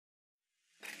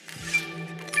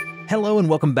Hello and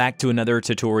welcome back to another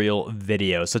tutorial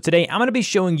video. So today I'm going to be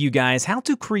showing you guys how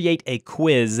to create a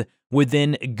quiz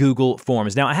within Google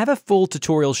Forms. Now I have a full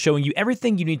tutorial showing you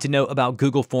everything you need to know about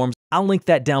Google Forms. I'll link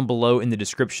that down below in the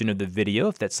description of the video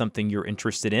if that's something you're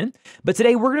interested in. But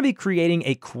today we're going to be creating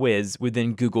a quiz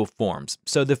within Google Forms.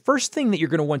 So the first thing that you're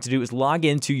going to want to do is log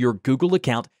into your Google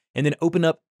account and then open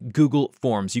up Google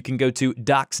Forms. You can go to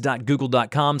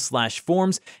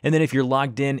docs.google.com/forms, and then if you're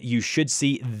logged in, you should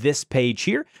see this page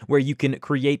here where you can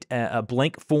create a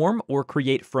blank form or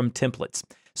create from templates.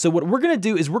 So what we're going to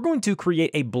do is we're going to create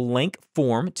a blank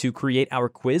form to create our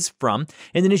quiz from,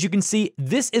 and then as you can see,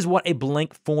 this is what a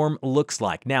blank form looks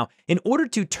like. Now, in order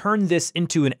to turn this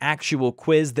into an actual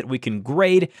quiz that we can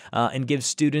grade and give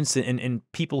students and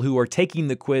people who are taking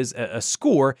the quiz a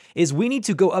score, is we need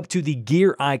to go up to the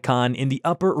gear icon in the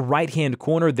upper right-hand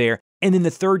corner there, and then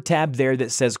the third tab there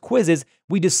that says quizzes,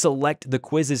 we just select the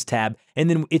quizzes tab,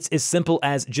 and then it's as simple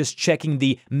as just checking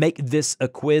the make this a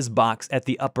quiz box at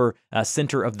the upper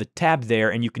center of the tab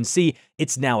there, and you can see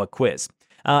it's now a quiz.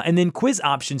 And then quiz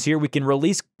options here, we can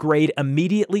release grade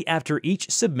immediately after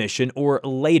each submission or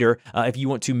later if you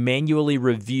want to manually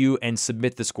review and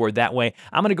submit the score that way.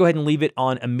 I'm going to go ahead and leave it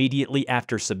on immediately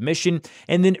after submission.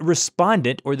 And then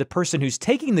respondent, or the person who's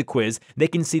taking the quiz, they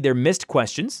can see their missed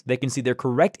questions, they can see their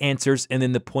correct answers, and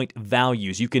then the point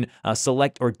values. You can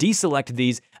select or deselect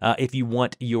these if you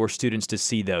want your students to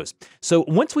see those. So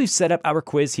once we've set up our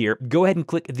quiz here, go ahead and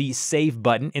click the Save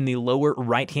button in the lower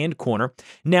right-hand corner.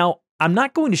 Now, I'm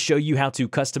not going to show you how to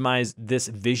customize this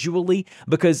visually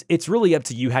because it's really up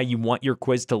to you how you want your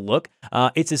quiz to look.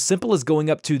 It's as simple as going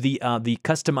up to the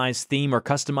customize theme or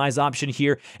customize option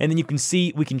here, and then you can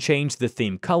see we can change the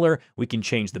theme color, we can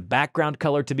change the background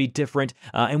color to be different,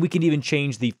 and we can even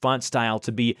change the font style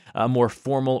to be more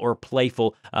formal or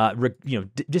playful,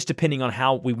 just depending on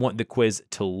how we want the quiz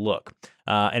to look.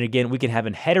 And again, we can have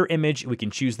a header image. We can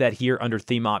choose that here under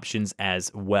theme options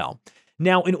as well.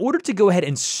 Now, in order to go ahead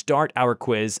and start our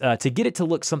quiz, to get it to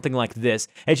look something like this,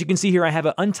 as you can see here, I have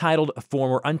an untitled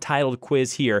form or untitled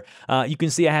quiz here. You can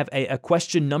see I have a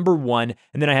question number 1,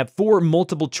 and then I have 4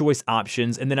 multiple choice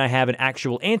options, and then I have an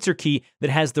actual answer key that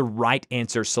has the right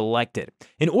answer selected.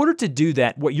 In order to do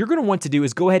that, what you're going to want to do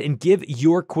is go ahead and give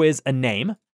your quiz a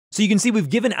name. So you can see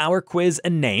we've given our quiz a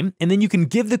name, and then you can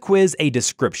give the quiz a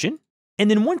description. And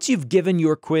then once you've given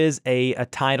your quiz a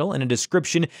title and a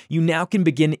description, you now can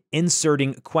begin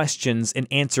inserting questions and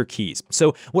answer keys.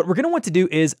 So what we're going to want to do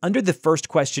is under the first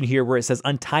question here where it says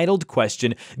Untitled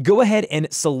Question, go ahead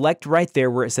and select right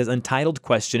there where it says Untitled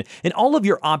Question, and all of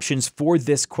your options for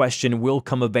this question will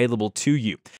come available to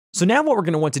you. So now what we're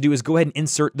going to want to do is go ahead and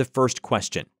insert the first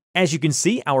question. As you can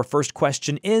see, our first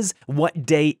question is, what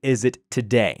day is it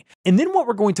today? And then what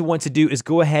we're going to want to do is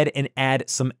go ahead and add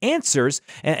some answers.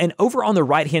 And over on the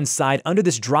right-hand side, under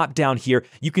this drop down here,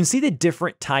 you can see the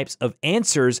different types of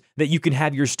answers that you can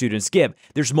have your students give.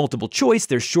 There's multiple choice,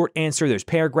 there's short answer, there's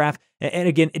paragraph. And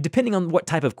again, depending on what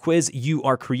type of quiz you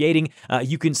are creating,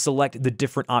 you can select the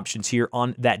different options here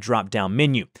on that drop-down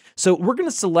menu. So we're going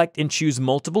to select and choose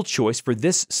multiple choice for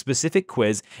this specific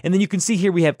quiz. And then you can see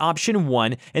here we have option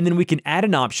 1, and then we can add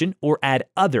an option or add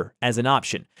other as an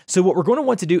option. So what we're going to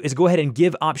want to do is go ahead and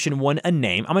give option 1 a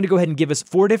name. I'm going to go ahead and give us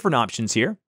 4 different options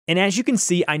here. And as you can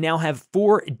see, I now have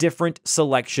 4 different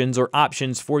selections or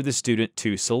options for the student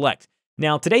to select.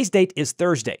 Now, today's date is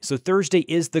Thursday, so Thursday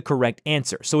is the correct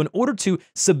answer. So in order to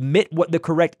submit what the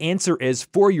correct answer is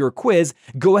for your quiz,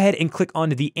 go ahead and click on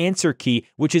the answer key,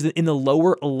 which is in the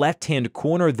lower left-hand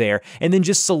corner there, and then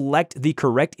just select the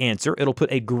correct answer. It'll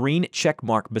put a green check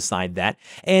mark beside that,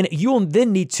 and you'll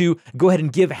then need to go ahead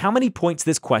and give how many points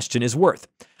this question is worth.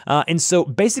 And so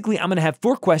basically, I'm going to have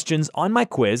 4 questions on my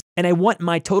quiz, and I want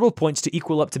my total points to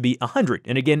equal up to be 100.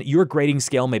 And again, your grading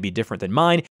scale may be different than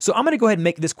mine, so I'm going to go ahead and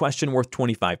make this question worth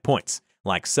 25 points.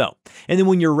 Like so. And then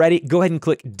when you're ready, go ahead and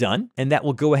click done, and that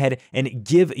will go ahead and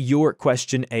give your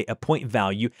question a point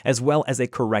value as well as a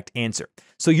correct answer.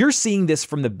 So you're seeing this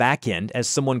from the back end as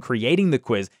someone creating the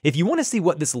quiz. If you want to see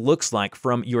what this looks like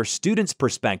from your student's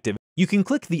perspective, you can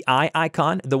click the eye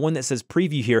icon, the one that says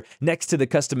preview here, next to the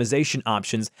customization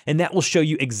options, and that will show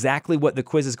you exactly what the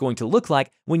quiz is going to look like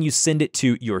when you send it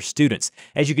to your students.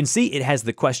 As you can see, it has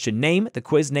the question name, the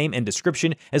quiz name and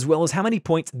description, as well as how many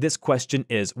points this question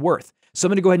is worth. So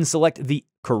I'm going to go ahead and select the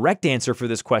correct answer for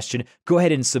this question, go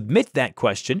ahead and submit that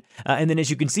question, and then as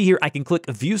you can see here, I can click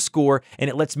View Score, and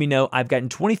it lets me know I've gotten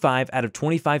 25 out of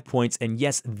 25 points, and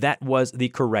yes, that was the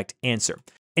correct answer.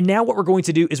 And now what we're going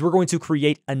to do is we're going to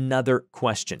create another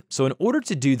question. So in order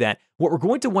to do that, what we're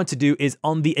going to want to do is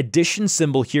on the addition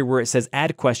symbol here where it says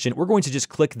add question, we're going to just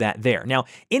click that there. Now,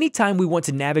 anytime we want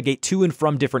to navigate to and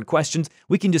from different questions,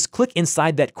 we can just click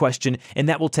inside that question and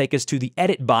that will take us to the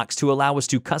edit box to allow us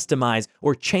to customize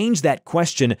or change that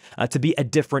question to be a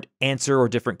different answer or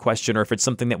different question, or if it's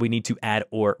something that we need to add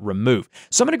or remove.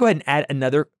 So I'm going to go ahead and add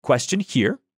another question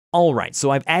here. All right,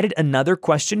 so I've added another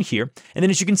question here, and then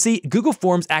as you can see, Google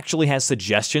Forms actually has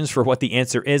suggestions for what the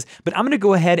answer is, but I'm going to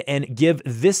go ahead and give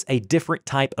this a different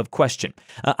type of question.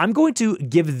 I'm going to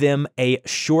give them a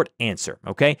short answer,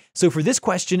 okay? So for this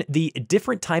question, the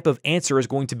different type of answer is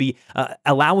going to be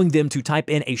allowing them to type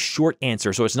in a short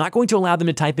answer. So it's not going to allow them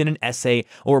to type in an essay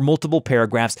or multiple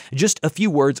paragraphs, just a few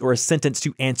words or a sentence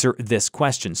to answer this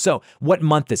question. So what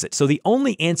month is it? So the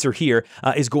only answer here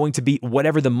is going to be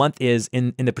whatever the month is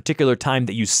in the particular time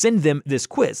that you send them this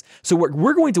quiz. So what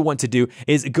we're going to want to do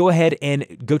is go ahead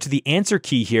and go to the answer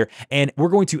key here, and we're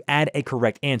going to add a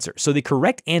correct answer. So the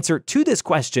correct answer to this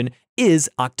question is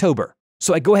October.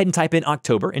 So I go ahead and type in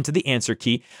October into the answer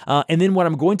key, and then what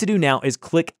I'm going to do now is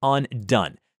click on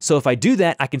done. So if I do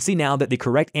that, I can see now that the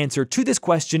correct answer to this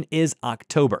question is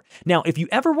October. Now, if you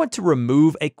ever want to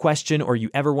remove a question or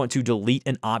you ever want to delete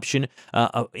an option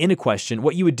in a question,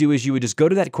 what you would do is you would just go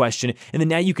to that question, and then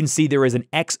now you can see there is an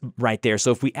X right there. So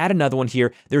if we add another one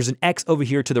here, there's an X over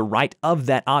here to the right of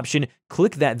that option.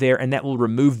 Click that there, and that will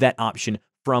remove that option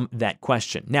from that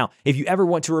question. Now, if you ever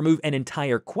want to remove an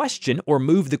entire question or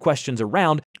move the questions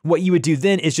around, what you would do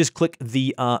then is just click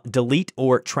the delete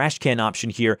or trash can option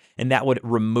here, and that would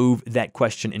remove that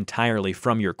question entirely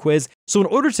from your quiz. So in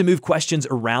order to move questions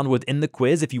around within the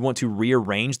quiz, if you want to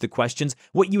rearrange the questions,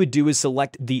 what you would do is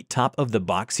select the top of the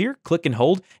box here, click and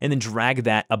hold, and then drag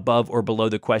that above or below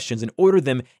the questions and order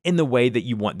them in the way that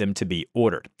you want them to be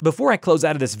ordered. Before I close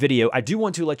out of this video, I do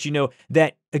want to let you know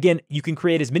that, again, you can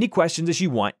create as many questions as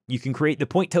you want. You can create the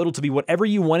point total to be whatever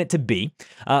you want it to be.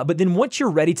 But then once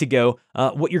you're ready to go,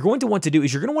 what you're going to want to do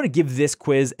is you're going to want to give this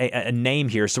quiz a name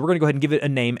here. So we're going to go ahead and give it a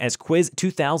name as Quiz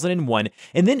 2001.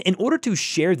 And then in order to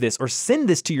share this or send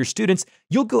this to your students,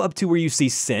 you'll go up to where you see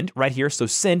send right here. So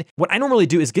send. What I normally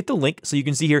do is get the link. So you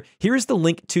can see here, here is the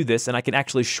link to this, and I can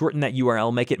actually shorten that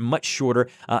URL, make it much shorter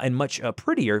and much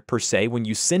prettier per se when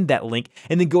you send that link,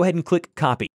 and then go ahead and click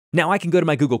copy. Now I can go to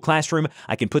my Google Classroom.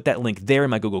 I can put that link there in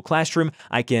my Google Classroom.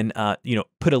 I can,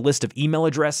 put a list of email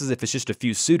addresses if it's just a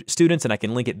few students, and I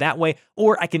can link it that way,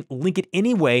 or I can link it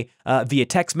anyway via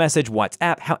text message,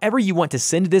 WhatsApp, however you want to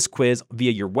send this quiz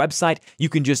via your website. You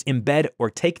can just embed or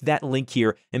take that link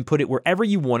here and put it wherever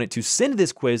you want it to send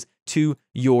this quiz to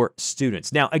your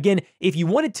students. Now, again, if you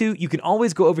wanted to, you can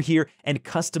always go over here and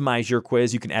customize your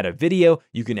quiz. You can add a video,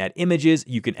 you can add images,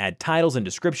 you can add titles and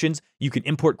descriptions, you can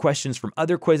import questions from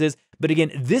other quizzes. But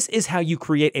again, this is how you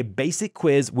create a basic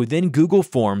quiz within Google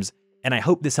Forms, and I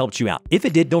hope this helped you out. If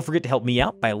it did, don't forget to help me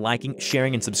out by liking,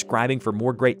 sharing, and subscribing for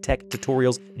more great tech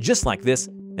tutorials just like this,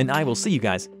 and I will see you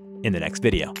guys in the next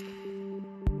video.